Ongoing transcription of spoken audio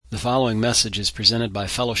following message is presented by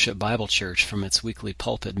Fellowship Bible Church from its weekly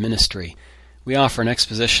pulpit ministry. We offer an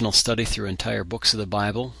expositional study through entire books of the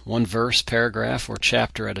Bible, one verse, paragraph, or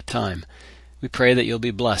chapter at a time. We pray that you'll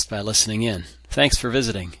be blessed by listening in. Thanks for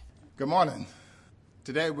visiting. Good morning.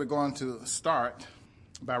 Today we're going to start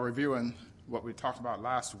by reviewing what we talked about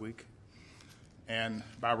last week and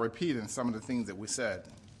by repeating some of the things that we said.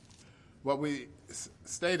 What we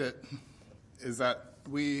stated is that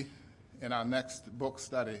we, in our next book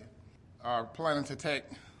study, are planning to take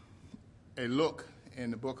a look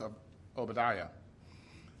in the book of Obadiah.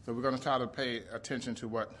 So we're going to try to pay attention to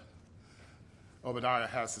what Obadiah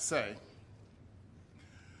has to say.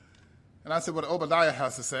 And I said what Obadiah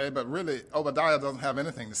has to say, but really Obadiah doesn't have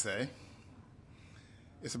anything to say.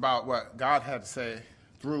 It's about what God had to say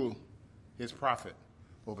through his prophet,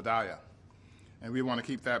 Obadiah. And we want to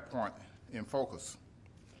keep that point in focus.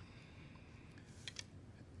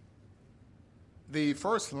 The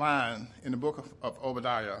first line in the book of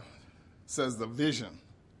Obadiah says the vision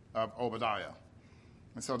of Obadiah.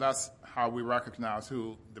 And so that's how we recognize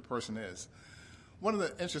who the person is. One of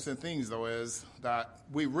the interesting things, though, is that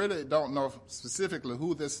we really don't know specifically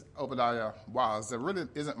who this Obadiah was. There really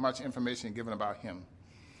isn't much information given about him.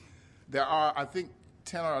 There are, I think,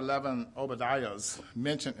 10 or 11 Obadiahs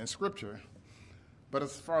mentioned in Scripture, but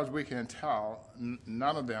as far as we can tell,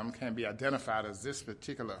 none of them can be identified as this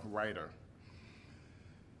particular writer.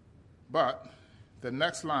 But the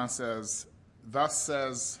next line says, "Thus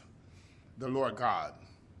says the Lord God."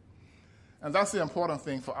 And that's the important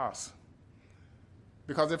thing for us.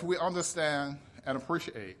 Because if we understand and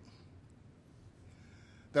appreciate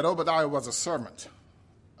that Obadiah was a servant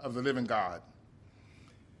of the living God,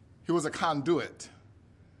 he was a conduit.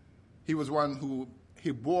 He was one who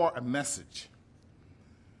he bore a message,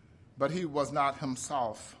 but he was not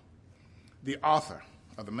himself the author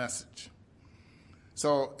of the message.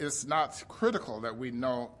 So it's not critical that we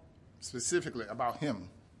know specifically about him,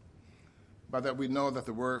 but that we know that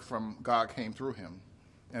the word from God came through him.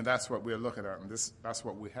 And that's what we're looking at, and that's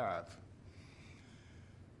what we have.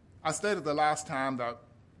 I stated the last time that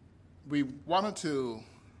we wanted to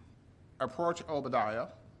approach Obadiah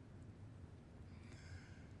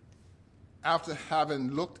after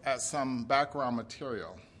having looked at some background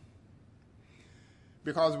material.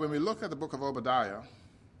 Because when we look at the book of Obadiah,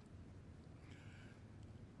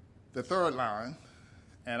 the third line,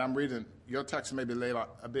 and I'm reading, your text may be laid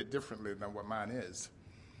out a bit differently than what mine is,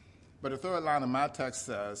 but the third line of my text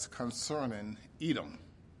says, concerning Edom.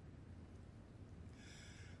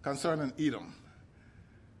 Concerning Edom.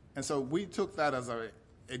 And so we took that as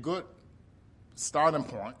a good starting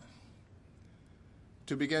point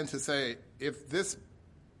to begin to say, if this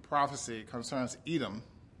prophecy concerns Edom,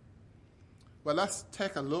 well, let's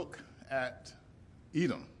take a look at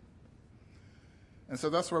Edom. And so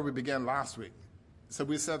that's where we began last week. So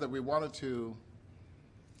we said that we wanted to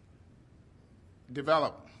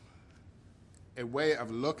develop a way of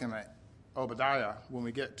looking at Obadiah when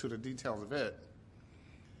we get to the details of it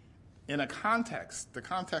in a context, the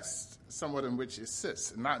context somewhat in which it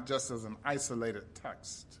sits, not just as an isolated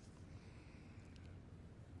text.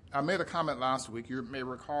 I made a comment last week, you may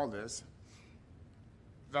recall this,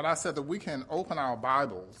 that I said that we can open our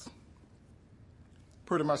Bibles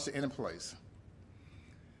pretty much to any place,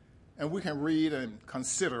 and we can read and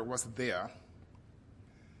consider what's there,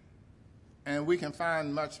 and we can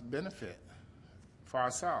find much benefit for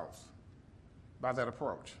ourselves by that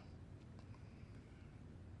approach.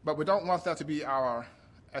 But we don't want that to be our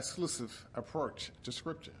exclusive approach to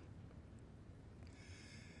Scripture.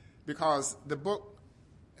 Because the book,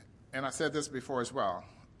 and I said this before as well,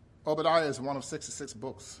 Obadiah is one of 66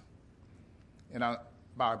 books in our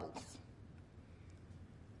Bibles.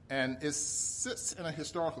 And it sits in a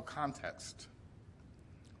historical context.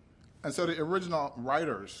 And so the original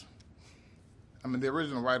writers, the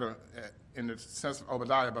original writer in the sense of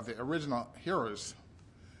Obadiah, but the original hearers,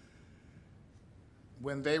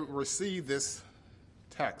 when they received this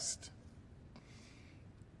text,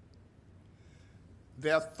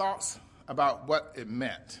 their thoughts about what it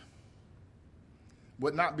meant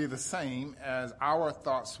would not be the same as our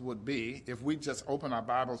thoughts would be if we just opened our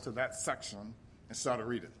Bibles to that section and started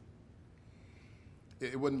reading.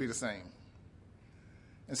 It wouldn't be the same.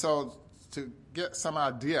 And so to get some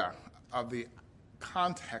idea of the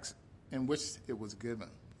context in which it was given,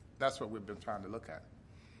 that's what we've been trying to look at.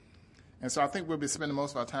 And so I think we'll be spending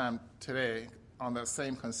most of our time today on that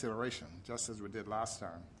same consideration, just as we did last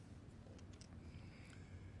time.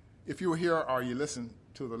 If you were here or you listened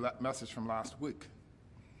to the message from last week,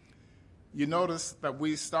 you notice that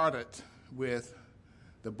we started with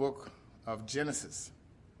the book of Genesis.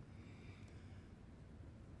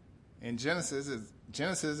 And Genesis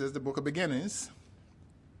is the book of beginnings.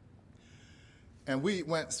 And we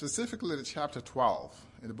went specifically to chapter 12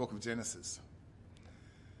 in the book of Genesis.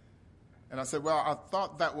 And I said, well, I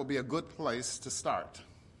thought that would be a good place to start.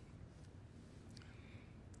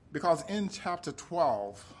 Because in chapter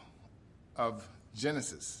 12 of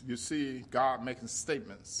Genesis, you see God making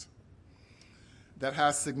statements that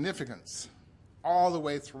has significance all the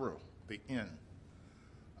way through the end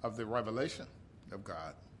of the revelation of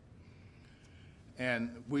God.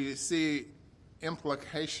 And we see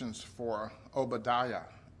implications for Obadiah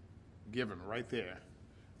given right there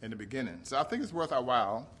in the beginning. So I think it's worth our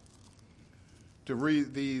while to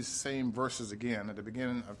read these same verses again at the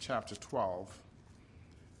beginning of chapter 12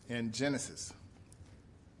 in Genesis.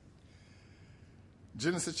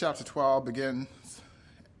 Genesis chapter 12 beginning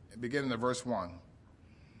at verse 1.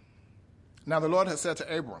 Now the Lord had said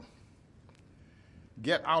to Abram,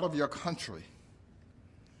 get out of your country,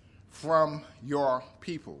 from your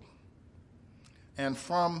people, and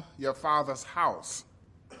from your father's house,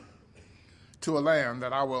 to a land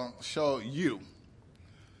that I will show you.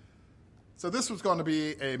 So this was going to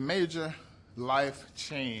be a major life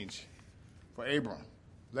change for Abram,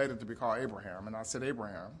 later to be called Abraham, and I said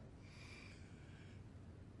Abraham.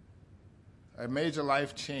 A major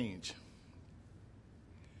life change.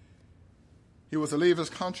 He was to leave his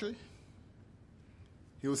country.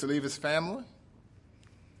 He was to leave his family.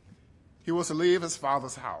 He was to leave his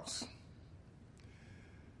father's house.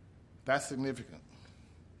 That's significant.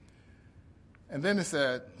 And then he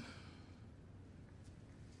said,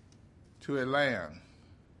 to a land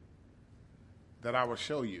that I will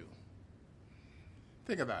show you.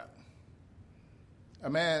 Think of that. A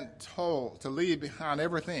man told to leave behind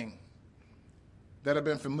everything that had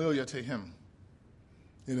been familiar to him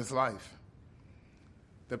in his life.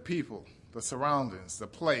 The people, the surroundings, the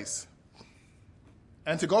place.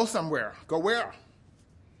 And to go somewhere. Go where?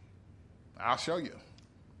 I'll show you.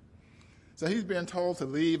 So he's been told to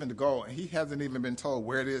leave and to go, and he hasn't even been told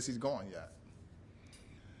where it is he's going yet.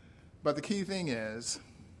 But the key thing is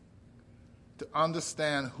to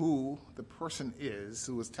understand who the person is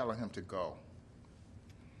who is telling him to go.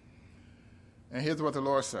 And here's what the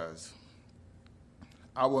Lord says.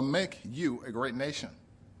 I will make you a great nation.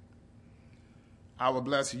 I will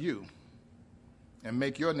bless you and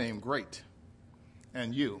make your name great,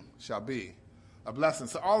 and you shall be a blessing.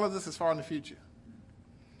 So all of this is far in the future.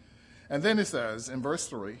 And then it says in verse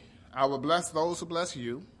 3, I will bless those who bless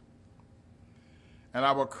you, and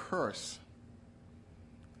I will curse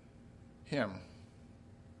him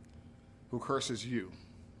who curses you.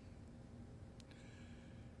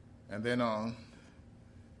 And then on,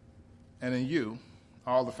 and in you,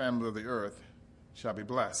 all the families of the earth shall be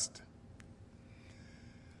blessed.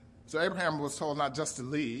 So Abraham was told not just to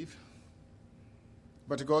leave,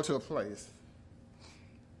 but to go to a place.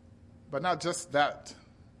 But not just that,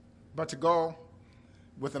 but to go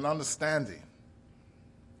with an understanding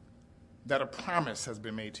that a promise has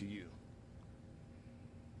been made to you.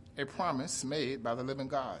 A promise made by the living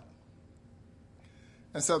God.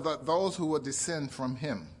 And so that those who will descend from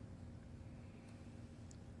him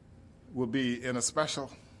will be in a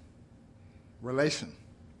special relation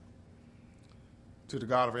to the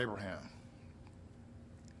God of Abraham.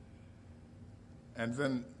 And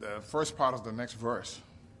then the first part of the next verse.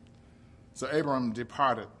 So Abram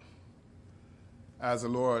departed as the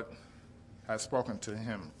Lord had spoken to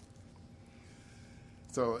him.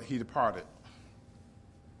 So he departed.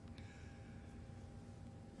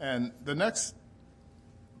 And the next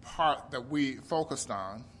part that we focused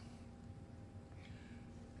on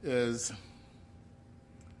is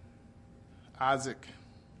Isaac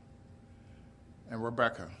and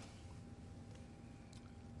Rebekah.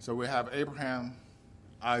 So we have Abraham,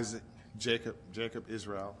 Isaac, Jacob,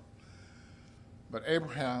 Israel. But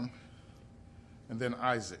Abraham and then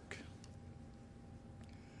Isaac.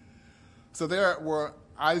 So there were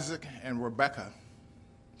Isaac and Rebekah.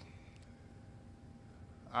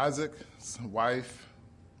 Isaac's wife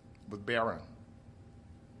was barren.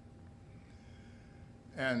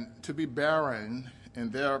 And to be barren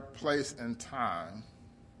in their place and time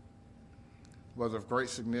was of great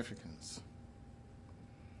significance.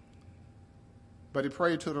 But he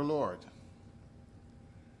prayed to the Lord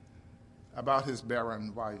about his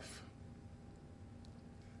barren wife.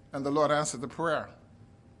 And the Lord answered the prayer.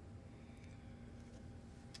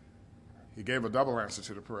 He gave a double answer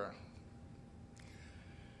to the prayer.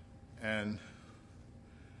 And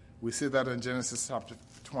we see that in Genesis chapter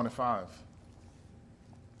 25.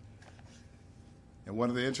 And one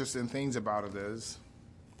of the interesting things about it is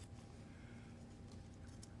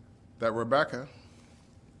that Rebekah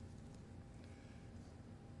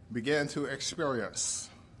began to experience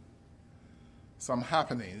some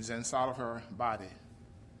happenings inside of her body.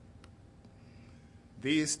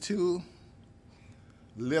 These two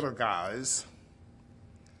little guys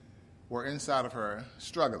were inside of her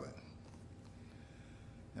struggling.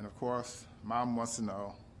 And of course, Mom wants to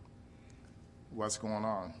know what's going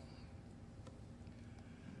on.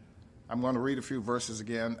 I'm going to read a few verses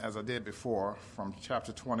again, as I did before, from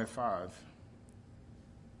chapter 25.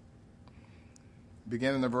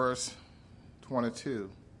 Beginning in verse 22.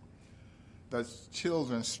 The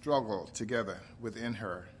children struggled together within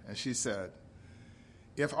her, and she said,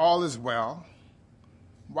 "If all is well,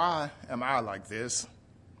 why am I like this?"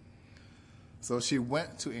 So she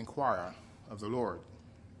went to inquire of the Lord.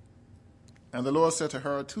 And the Lord said to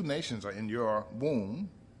her, "Two nations are in your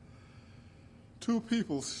womb. Two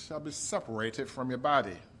peoples shall be separated from your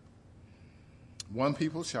body. One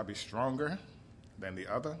people shall be stronger than the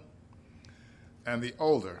other, and the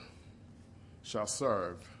older shall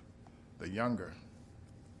serve the younger."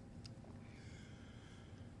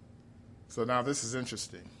 So now this is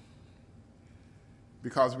interesting,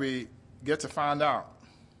 because we get to find out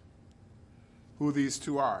who these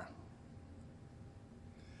two are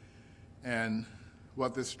and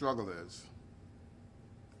what this struggle is.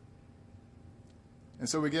 And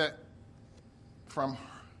so we get from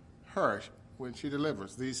her, when she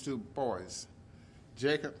delivers, these two boys,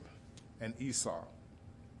 Jacob and Esau.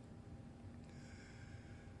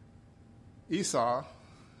 Esau,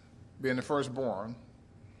 being the firstborn,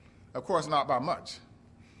 of course not by much,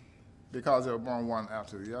 because they were born one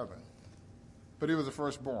after the other, but he was the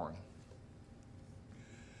firstborn.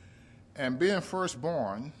 And being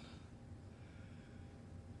firstborn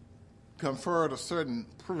conferred a certain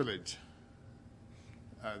privilege,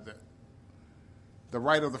 the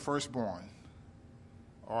right of the firstborn,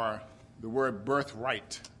 or the word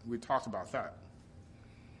birthright. We talked about that.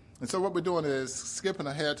 And so what we're doing is skipping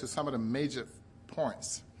ahead to some of the major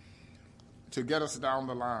points to get us down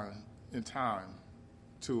the line in time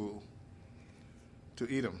to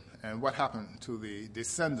Edom and what happened to the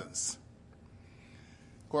descendants.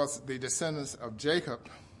 Of course, the descendants of Jacob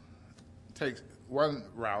take one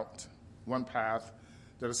route, one path.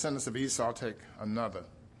 The descendants of Esau take another.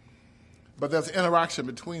 But there's interaction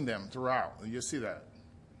between them throughout, and you see that.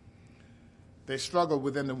 They struggled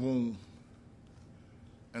within the womb,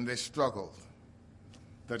 and they struggled.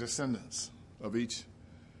 The descendants of each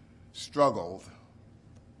struggled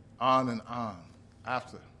on and on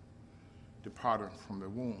after departing from the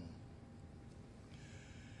womb.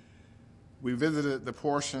 We visited the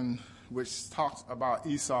portion which talks about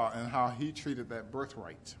Esau and how he treated that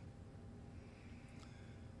birthright.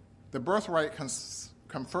 The birthright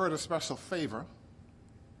conferred a special favor,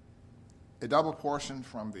 a double portion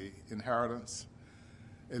from the inheritance,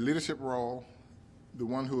 a leadership role, the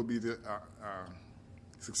one who would be the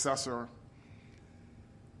successor,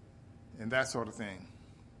 and that sort of thing.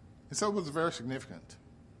 And so it was very significant.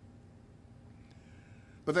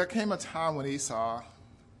 But there came a time when Esau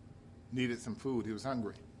needed some food. He was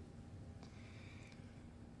hungry.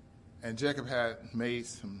 And Jacob had made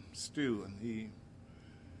some stew, and he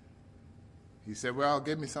said, "Well,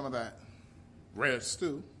 give me some of that red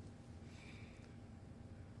stew."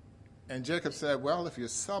 And Jacob said, "Well, if you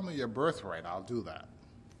sell me your birthright, I'll do that."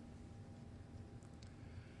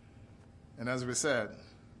 And as we said,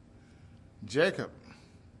 Jacob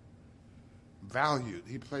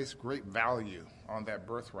he placed great value on that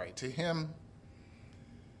birthright. To him,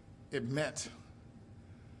 it meant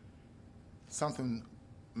something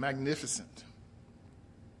magnificent.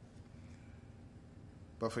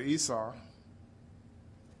 But for Esau,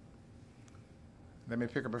 let me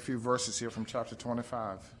pick up a few verses here from chapter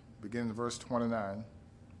 25, beginning in verse 29.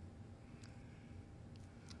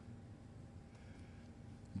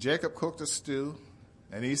 Jacob cooked a stew,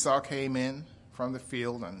 and Esau came in from the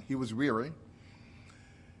field, and he was weary.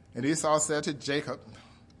 And Esau said to Jacob,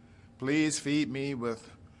 "Please feed me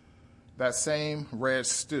with that same red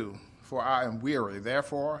stew, for I am weary."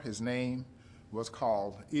 Therefore his name was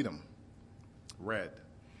called Edom, red.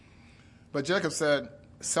 But Jacob said,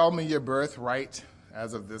 "Sell me your birthright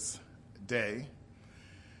as of this day."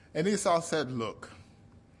 And Esau said, "Look,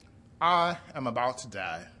 I am about to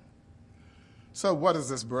die. So what is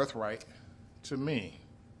this birthright to me?"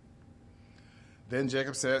 Then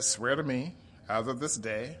Jacob said, "Swear to me as of this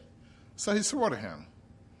day." So he swore to him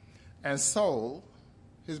and sold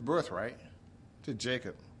his birthright to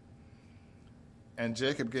Jacob. And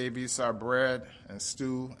Jacob gave Esau bread and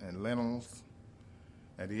stew and lentils,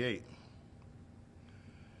 and he ate.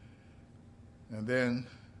 And then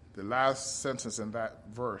the last sentence in that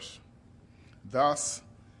verse, thus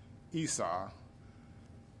Esau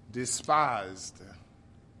despised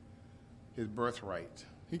his birthright.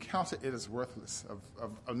 He counted it as worthless,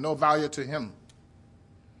 of no value to him.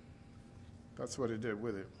 That's what he did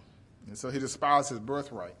with it. And so he despised his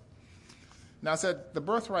birthright. Now I said the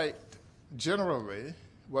birthright generally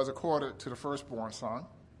was accorded to the firstborn son,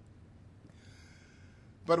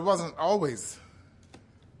 but it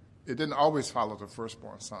didn't always follow the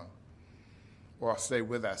firstborn son or stay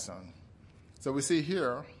with that son. So we see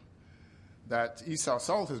here that Esau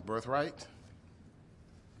sold his birthright.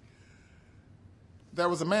 There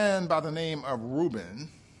was a man by the name of Reuben.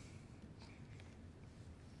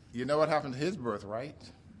 You know what happened to his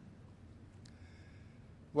birthright?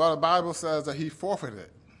 Well, the Bible says that he forfeited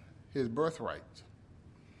his birthright.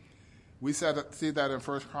 We see that in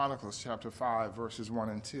 1 Chronicles chapter 5, verses 1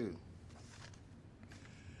 and 2.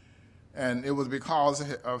 And it was because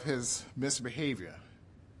of his misbehavior.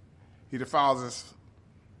 He defiled his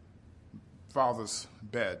father's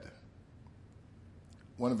bed,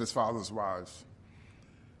 one of his father's wives.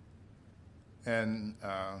 And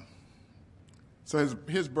so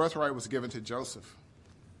his birthright was given to Joseph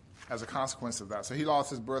as a consequence of that. So he lost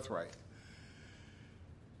his birthright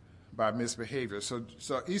by misbehavior. So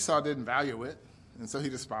Esau didn't value it, and so he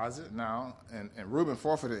despised it now, and Reuben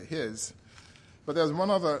forfeited his. But there's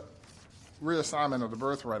one other reassignment of the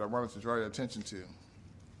birthright I wanted to draw your attention to.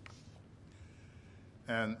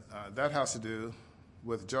 And that has to do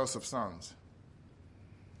with Joseph's sons.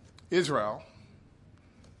 Israel,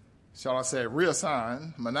 shall I say,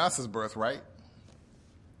 reassigned Manasseh's birthright.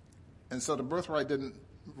 And so the birthright didn't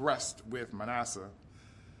rest with Manasseh,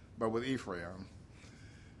 but with Ephraim.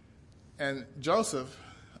 And Joseph,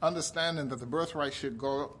 understanding that the birthright should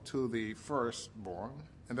go to the firstborn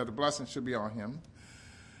and that the blessing should be on him.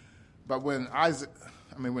 But when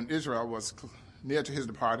Israel was near to his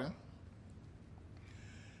departing,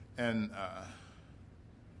 and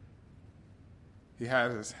he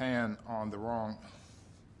had his hand on the wrong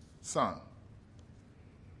son,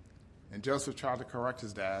 and Joseph tried to correct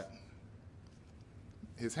his dad,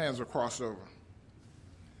 his hands were crossed over,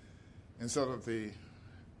 and so that the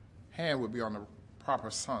hand would be on the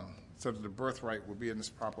proper son, so that the birthright would be in its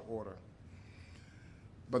proper order.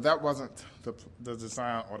 But that wasn't the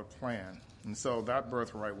design or the plan, and so that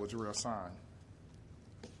birthright was reassigned.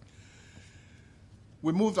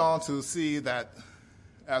 We moved on to see that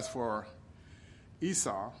as for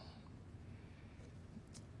Esau,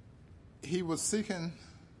 he was seeking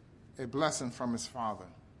a blessing from his father.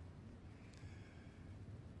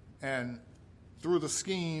 And through the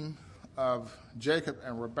scheme of Jacob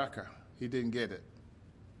and Rebekah, he didn't get it.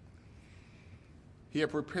 He had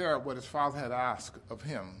prepared what his father had asked of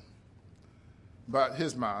him, but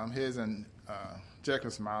his and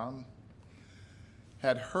Jacob's mom,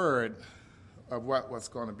 had heard of what was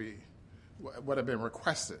going to be, what had been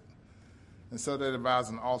requested. And so they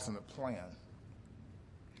devised an alternate plan.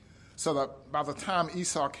 So that by the time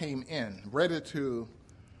Esau came in, ready to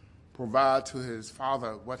provide to his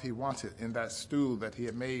father what he wanted in that stew that he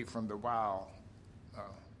had made from the wild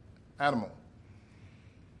animal,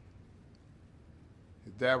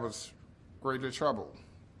 his dad was greatly troubled.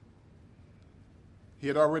 He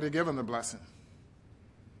had already given the blessing.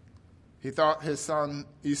 He thought his son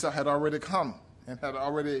Esau had already come and had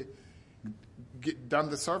already done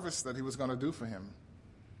the service that he was going to do for him.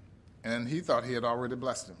 And he thought he had already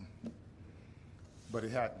blessed him. But he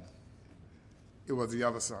hadn't. It was the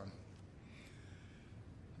other son.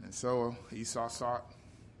 And so Esau saw it.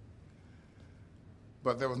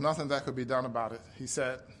 But there was nothing that could be done about it. He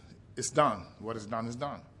said, it's done. What is done is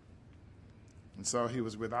done. And so he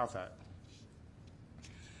was without that.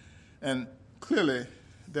 And clearly,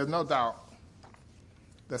 there's no doubt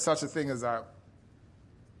that such a thing as that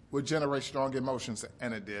would generate strong emotions,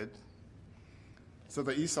 and it did. So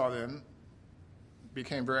that Esau then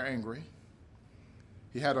became very angry.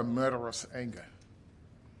 He had a murderous anger.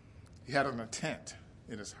 He had an intent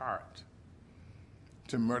in his heart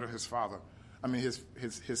to murder his father.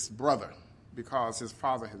 His brother, because his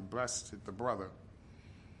father had blessed the brother.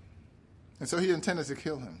 And so he intended to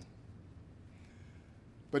kill him.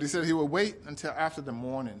 But he said he would wait until after the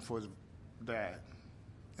mourning for his dad,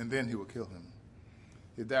 and then he would kill him.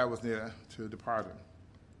 His dad was near to departing.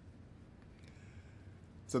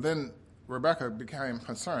 So then Rebekah became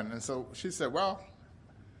concerned, and so she said, well,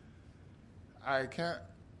 I can't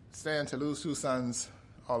stand to lose two sons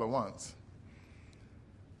all at once.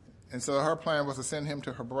 And so her plan was to send him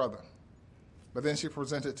to her brother. But then she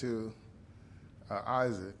presented to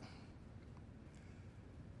Isaac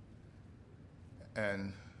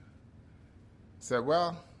and said,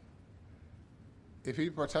 well, if he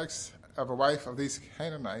partakes of a wife of these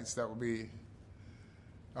Canaanites, that will be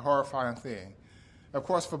a horrifying thing. Of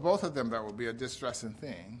course, for both of them, that would be a distressing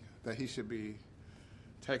thing, that he should be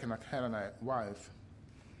taking a Canaanite wife.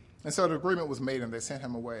 And so the agreement was made, and they sent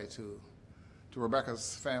him away to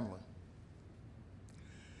Rebekah's family.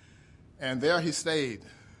 And there he stayed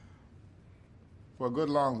for a good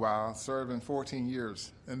long while, serving 14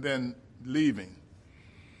 years, and then leaving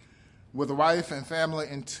with a wife and family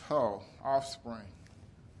in tow, offspring,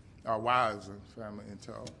 or wives and family in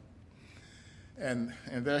tow. And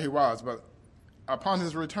there he was. But upon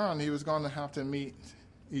his return, he was going to have to meet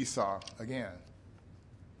Esau again.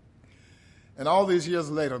 And all these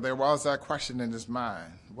years later, there was that question in his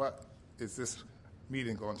mind: what is this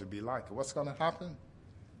meeting going to be like? What's going to happen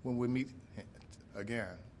when we meet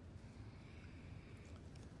again?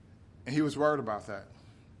 And he was worried about that.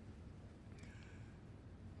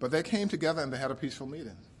 But they came together and they had a peaceful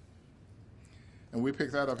meeting. And we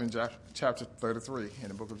pick that up in chapter 33 in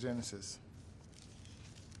the book of Genesis.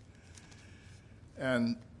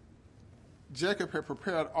 And Jacob had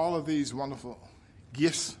prepared all of these wonderful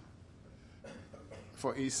gifts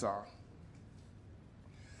for Esau.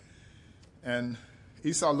 And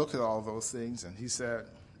Esau looked at all those things and he said,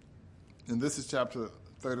 and this is chapter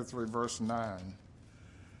 33, verse 9,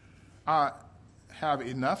 "I have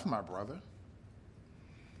enough, my brother."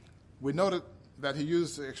 We noted that he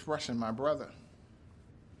used the expression, "my brother."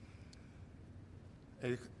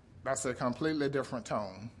 That's a completely different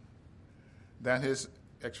tone than his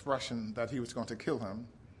expression that he was going to kill him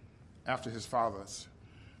after his father's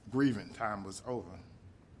grieving time was over.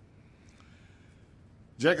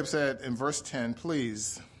 Jacob said in verse 10,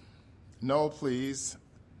 "Please, no, please,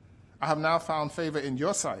 I have now found favor in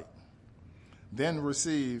your sight. Then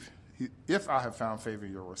receive, if I have found favor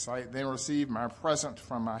in your sight, then receive my present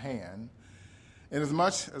from my hand,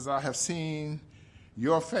 inasmuch as I have seen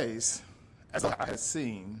your face as I have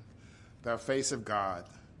seen the face of God,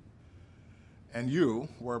 and you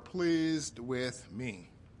were pleased with me."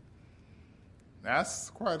 That's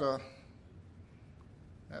quite a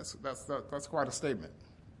statement,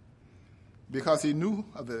 because he knew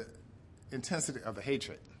of the intensity of the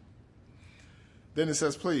hatred. Then it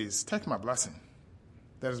says, "Please take my blessing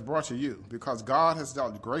that is brought to you, because God has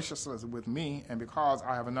dealt graciously with me, and because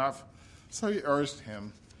I have enough." So he urged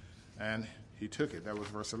him, and he took it. That was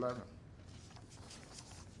verse 11.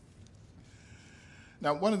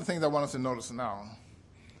 Now, one of the things I want us to notice now,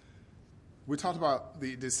 we talked about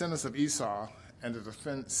the descendants of Esau and the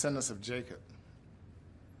descendants of Jacob.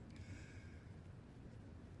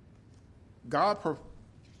 God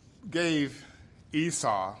gave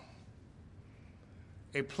Esau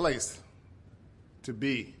a place to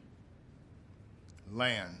be,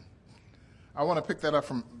 land. I want to pick that up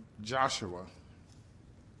from Joshua.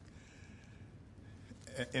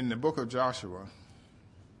 In the book of Joshua,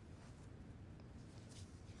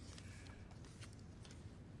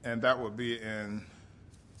 and that would be in,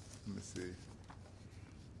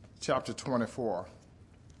 chapter 24.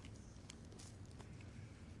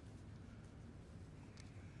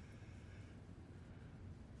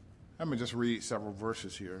 Let me just read several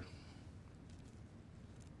verses here.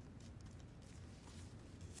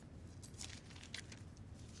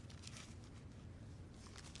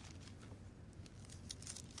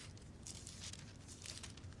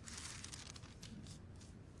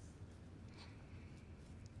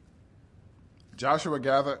 Joshua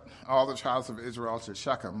gathered all the tribes of Israel to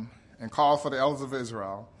Shechem and called for the elders of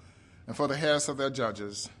Israel and for the heads of their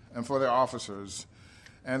judges and for their officers,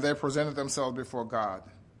 and they presented themselves before God.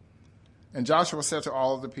 And Joshua said to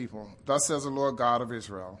all of the people, "Thus says the Lord God of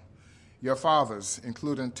Israel, your fathers,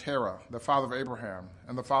 including Terah, the father of Abraham,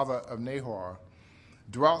 and the father of Nahor,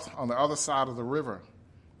 dwelt on the other side of the river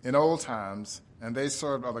in old times, and they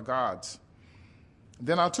served other gods.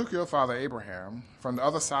 Then I took your father Abraham from the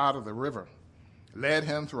other side of the river, led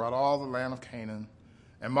him throughout all the land of Canaan,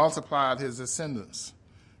 and multiplied his descendants,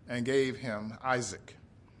 and gave him Isaac.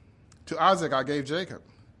 To Isaac I gave Jacob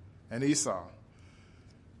and Esau.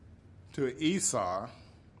 To Esau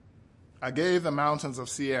I gave the mountains of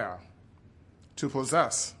Seir to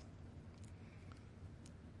possess.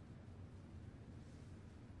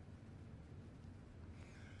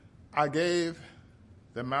 I gave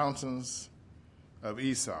the mountains of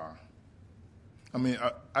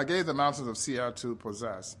I gave the mountains of Seir to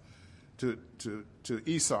possess, to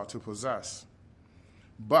Esau to possess.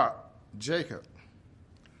 But Jacob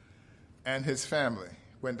and his family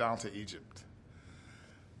went down to Egypt."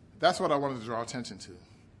 That's what I wanted to draw attention to.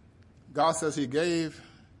 God says he gave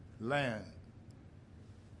land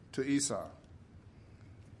to Esau,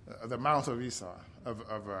 the mount of Esau,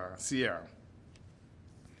 of Seir,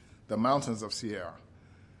 the mountains of Seir.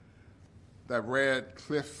 that red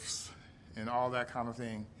cliffs and all that kind of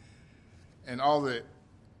thing, and all the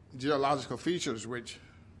geological features which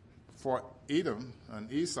for Edom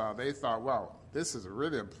and Esau, they thought, wow, this is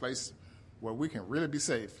really a place where we can really be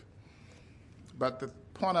safe. But the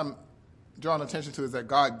point I'm drawing attention to is that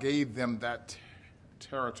God gave them that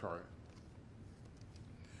territory.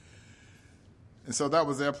 And so that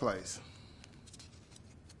was their place.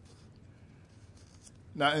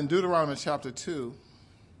 Now in Deuteronomy chapter 2,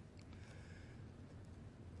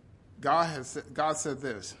 God said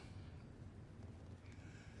this.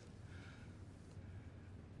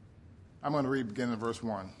 I'm going to read beginning in verse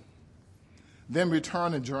 1. Then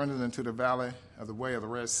returned and journeyed into the valley of the way of the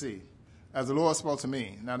Red Sea, as the Lord spoke to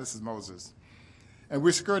me. Now this is Moses. And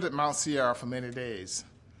we skirted Mount Seir for many days.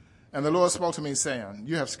 And the Lord spoke to me, saying,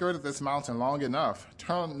 You have skirted this mountain long enough.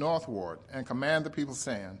 Turn northward and command the people,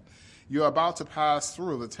 saying, You are about to pass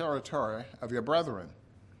through the territory of your brethren,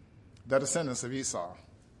 the descendants of Esau,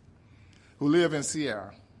 who live in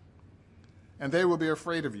Seir. And they will be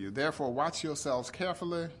afraid of you. Therefore, watch yourselves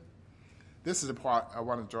carefully. This is the part I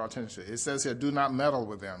want to draw attention to. It says here, do not meddle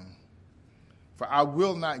with them, for I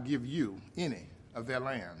will not give you any of their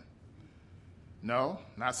land. No,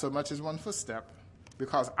 not so much as one footstep,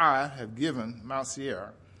 because I have given Mount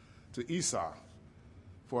Seir to Esau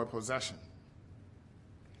for a possession.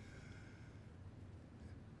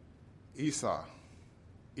 Esau,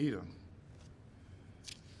 Edom.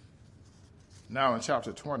 Now in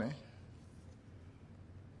chapter 20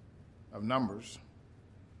 of Numbers,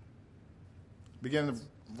 beginning of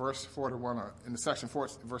verse 41, in the section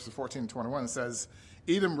verses 14 and 21, it says,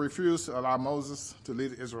 Edom refused to allow Moses to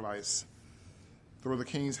lead the Israelites through the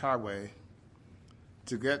king's highway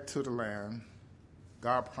to get to the land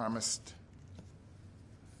God promised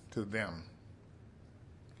to them.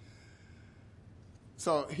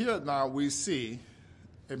 So here now we see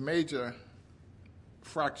a major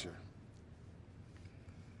fracture.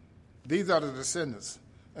 These are the descendants.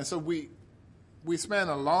 And so we span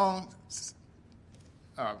a long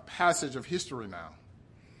passage of history now,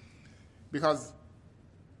 because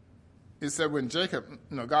it said when Jacob,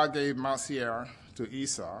 God gave Mount Seir to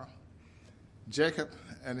Esau, Jacob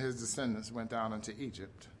and his descendants went down into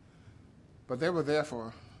Egypt, but they were there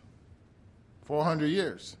for 400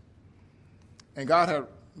 years, and God had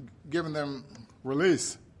given them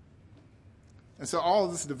release. And so all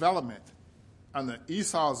of this development on the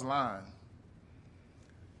Esau's line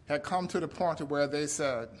had come to the point to where they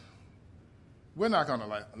said, we're not going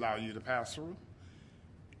to allow you to pass through,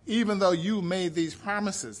 even though you made these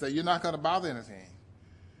promises that you're not going to bother anything.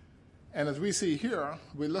 And as we see here,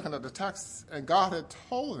 we're looking at the text, and God had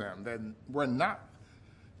told them that we're not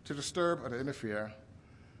to disturb or to interfere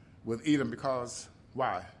with Edom because,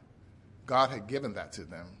 why? God had given that to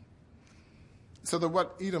them. So that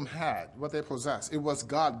what Edom had, what they possessed, it was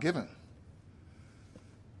God-given.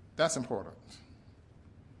 That's important.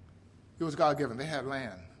 It was God-given. They had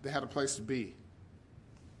land. They had a place to be.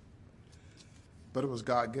 But it was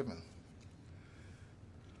God-given.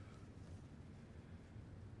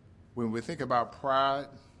 When we think about pride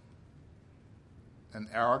and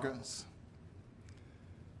arrogance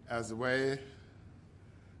as the way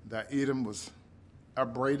that Edom was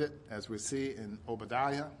upbraided, as we see in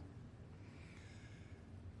Obadiah,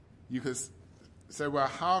 you could say, well,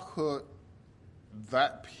 how could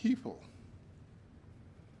that people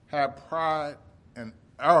have pride and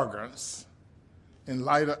arrogance in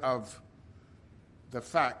light of the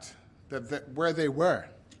fact that where they were,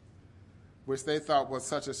 which they thought was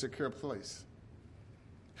such a secure place,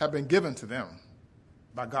 had been given to them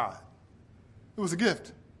by God? It was a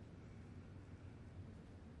gift.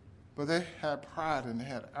 But they had pride and they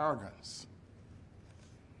had arrogance.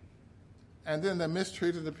 And then they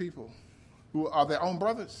mistreated the people who are their own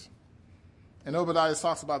brothers. And Obadiah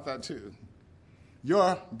talks about that too.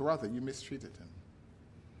 Your brother, you mistreated him.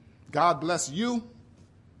 God bless you,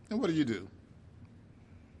 and what do?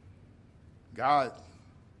 God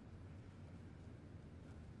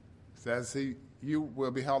says you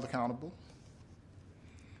will be held accountable.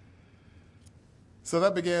 So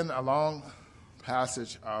that began a long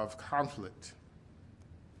passage of conflict.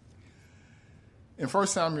 In 1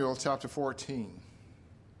 Samuel chapter 14,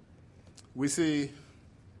 we see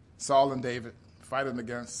Saul and David fighting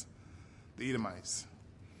against the Edomites.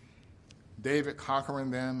 David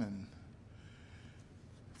conquering them and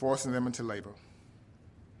forcing them into labor.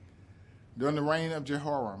 During the reign of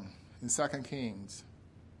Jehoram in 2 Kings,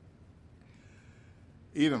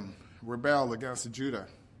 Edom rebelled against Judah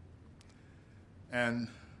and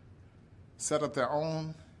set up their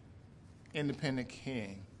own independent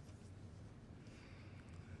king.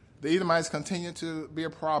 The Edomites continued to be a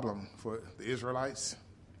problem for the Israelites.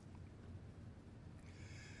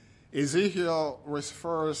 Ezekiel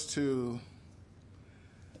refers to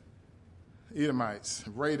Edomites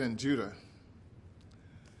raiding Judah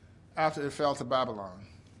after it fell to Babylon.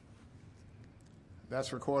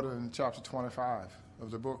 That's recorded in chapter 25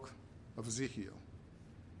 of the book of Ezekiel.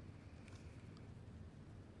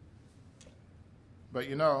 But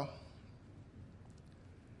you know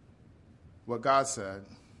what God said?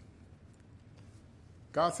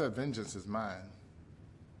 God said, vengeance is mine.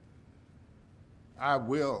 I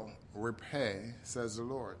will repay, says the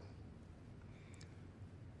Lord.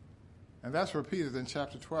 And that's repeated in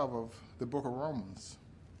chapter 12 of the book of Romans.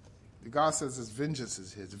 God says his vengeance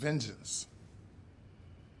is his, vengeance.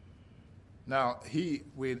 Now,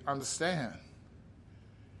 we understand,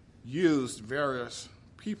 used various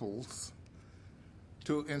peoples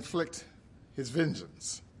to inflict his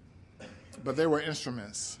vengeance. But they were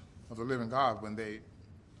instruments of the living God when they,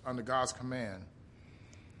 under God's command,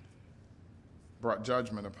 brought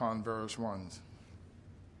judgment upon various ones.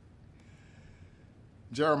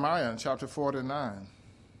 Jeremiah in chapter 49,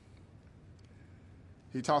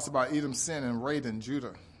 he talks about Edom's sin and raiding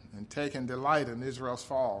Judah and taking delight in Israel's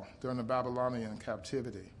fall during the Babylonian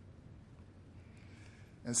captivity.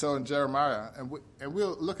 And so in Jeremiah, and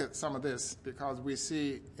we'll look at some of this because we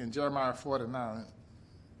see in Jeremiah 49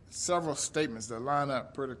 several statements that line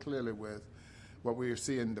up pretty clearly with what we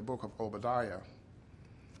see in the book of Obadiah.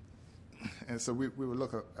 And so we will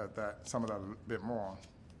look at that, some of that a bit more.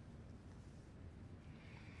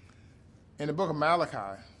 In the book of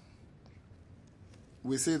Malachi,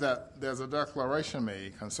 we see that there's a declaration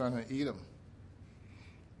made concerning Edom.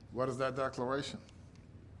 What is that declaration?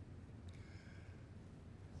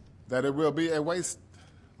 That it will be a waste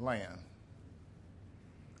land.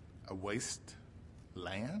 A waste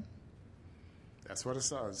land? That's what it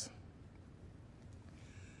says.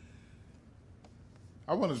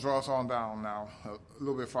 I want to draw us on down now a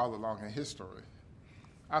little bit farther along in history.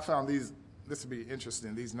 I found this would be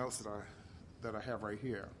interesting, these notes that I have right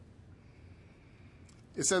here.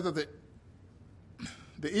 It says that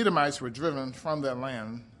the Edomites were driven from their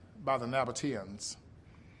land by the Nabateans.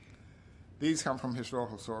 These come from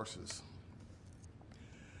historical sources.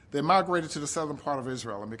 They migrated to the southern part of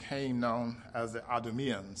Israel and became known as the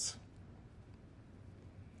Idumeans.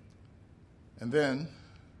 And then,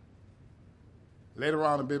 later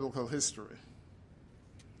on in biblical history,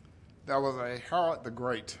 there was a Herod the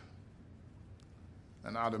Great,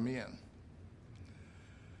 an Idumean.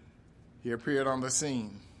 He appeared on the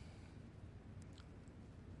scene.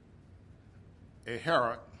 A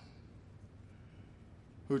Herod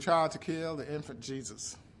who tried to kill the infant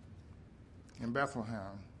Jesus in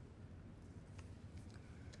Bethlehem.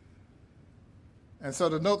 And so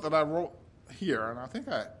the note that I wrote here, and I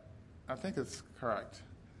think it's correct,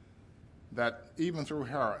 that even through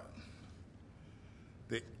Herod,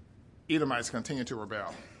 the Edomites continued to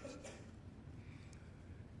rebel.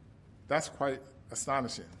 That's quite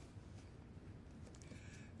astonishing.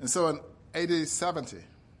 And so in AD 70,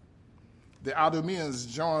 the Idumeans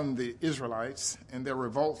joined the Israelites in their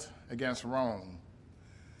revolt against Rome,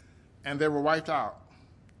 and they were wiped out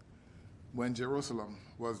when Jerusalem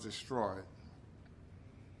was destroyed.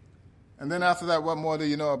 And then after that, what more do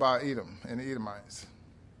you know about Edom and the Edomites?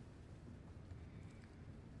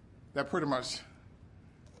 That pretty much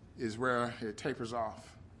is where it tapers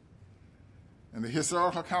off. And the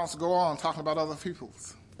historical accounts go on talking about other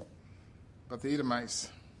peoples, but the Edomites.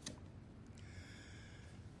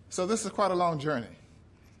 So this is quite a long journey.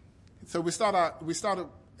 So we started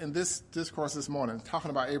in this discourse this morning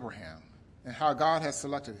talking about Abraham and how God has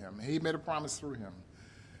selected him. He made a promise through him.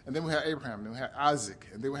 And then we had Abraham, and then we had Isaac,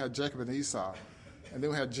 and then we had Jacob and Esau. And then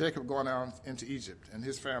we had Jacob going down into Egypt and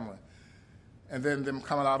his family, and then them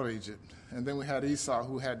coming out of Egypt. And then we had Esau,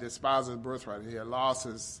 who had despised his birthright. He had lost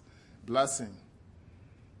his blessing.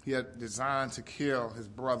 He had designed to kill his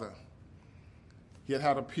brother. He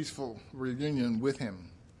had a peaceful reunion with him.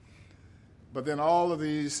 But then all of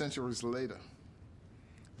these centuries later,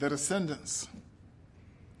 the descendants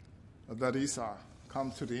of that Esau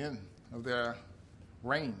come to the end of their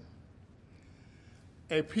reign.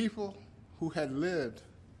 A people who had lived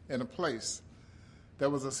in a place that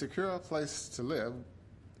was a secure place to live,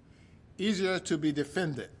 easier to be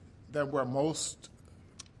defended than where most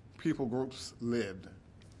people groups lived.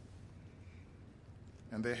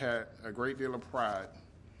 And they had a great deal of pride.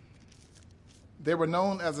 They were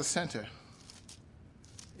known as a center,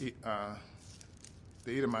 the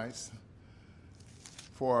Edomites,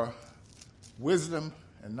 for wisdom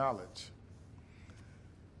and knowledge.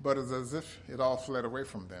 But it's as if it all fled away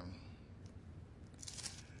from them.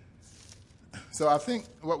 So I think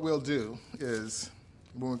what we'll do is,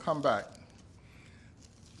 when we come back,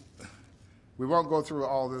 we won't go through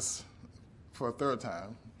all this for a third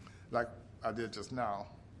time, like I did just now,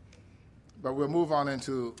 but we'll move on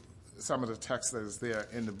into some of the text that is there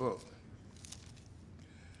in the book.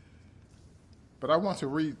 But I want to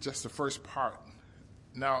read just the first part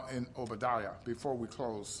now in Obadiah before we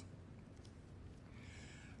close.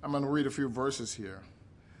 I'm going to read a few verses here.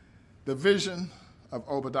 The vision of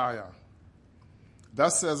Obadiah.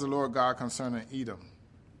 Thus says the Lord God concerning Edom.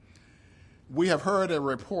 We have heard a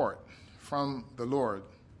report from the Lord,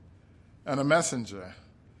 and a messenger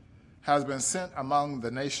has been sent among the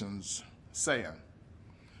nations, saying,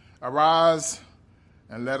 Arise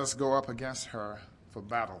and let us go up against her for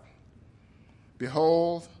battle.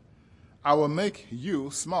 Behold, I will make you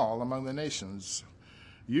small among the nations.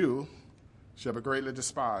 You shall be greatly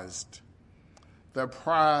despised. The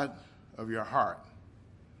pride of your heart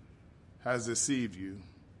has deceived you.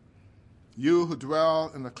 You who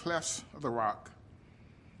dwell in the clefts of the rock,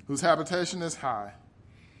 whose habitation is high.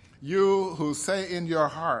 You who say in your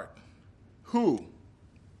heart, who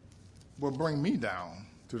will bring me down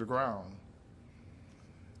to the ground?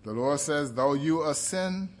 The Lord says, though you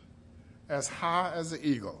ascend as high as the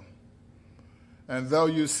eagle, and though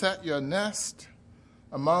you set your nest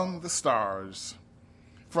among the stars,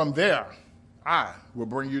 from there I will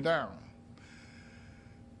bring you down.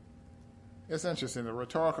 It's interesting. The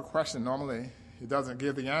rhetorical question, normally it doesn't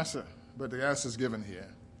give the answer, but the answer is given here.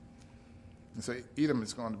 And so Edom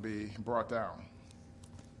is going to be brought down.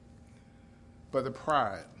 But the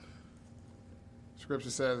pride, Scripture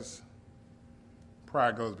says,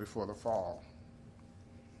 pride goes before the fall.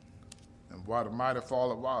 And what a mighty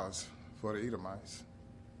fall it was for the Edomites.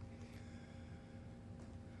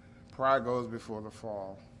 Pride goes before the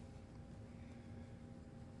fall.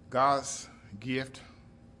 God's gift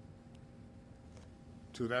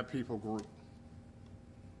to that people group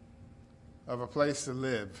of a place to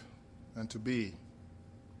live and to be,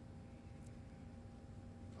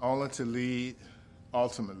 only to lead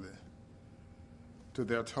ultimately to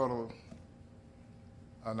their total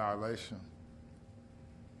annihilation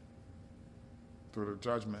through the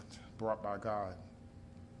judgment brought by God.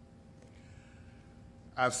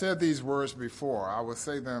 I've said these words before. I will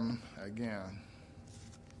say them again.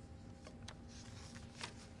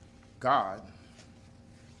 God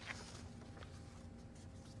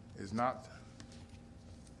is not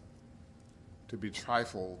to be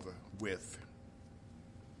trifled with.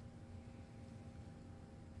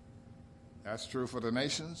 That's true for the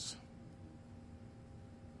nations.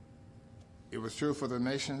 It was true for the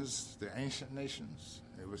nations, the ancient nations.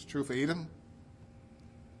 It was true for Edom.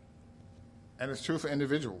 And it's true for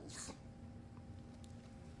individuals.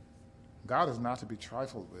 God is not to be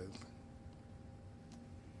trifled with.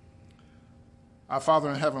 Our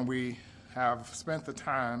Father in heaven, we have spent the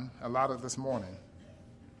time allotted this morning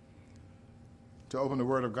to open the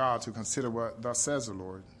Word of God to consider what thus says the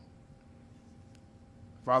Lord.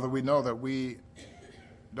 Father, we know that we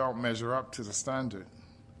don't measure up to the standard.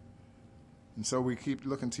 And so we keep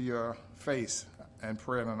looking to your face and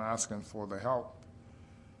praying and asking for the help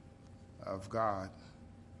of God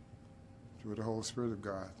through the Holy Spirit of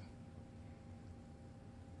God.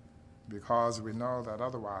 Because we know that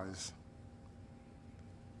otherwise,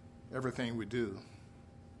 everything we do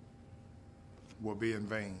will be in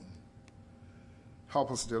vain.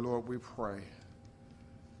 Help us, dear Lord, we pray.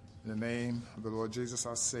 In the name of the Lord Jesus,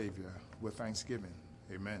 our Savior, with thanksgiving.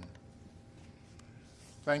 Amen.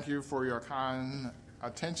 Thank you for your kind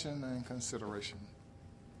attention and consideration.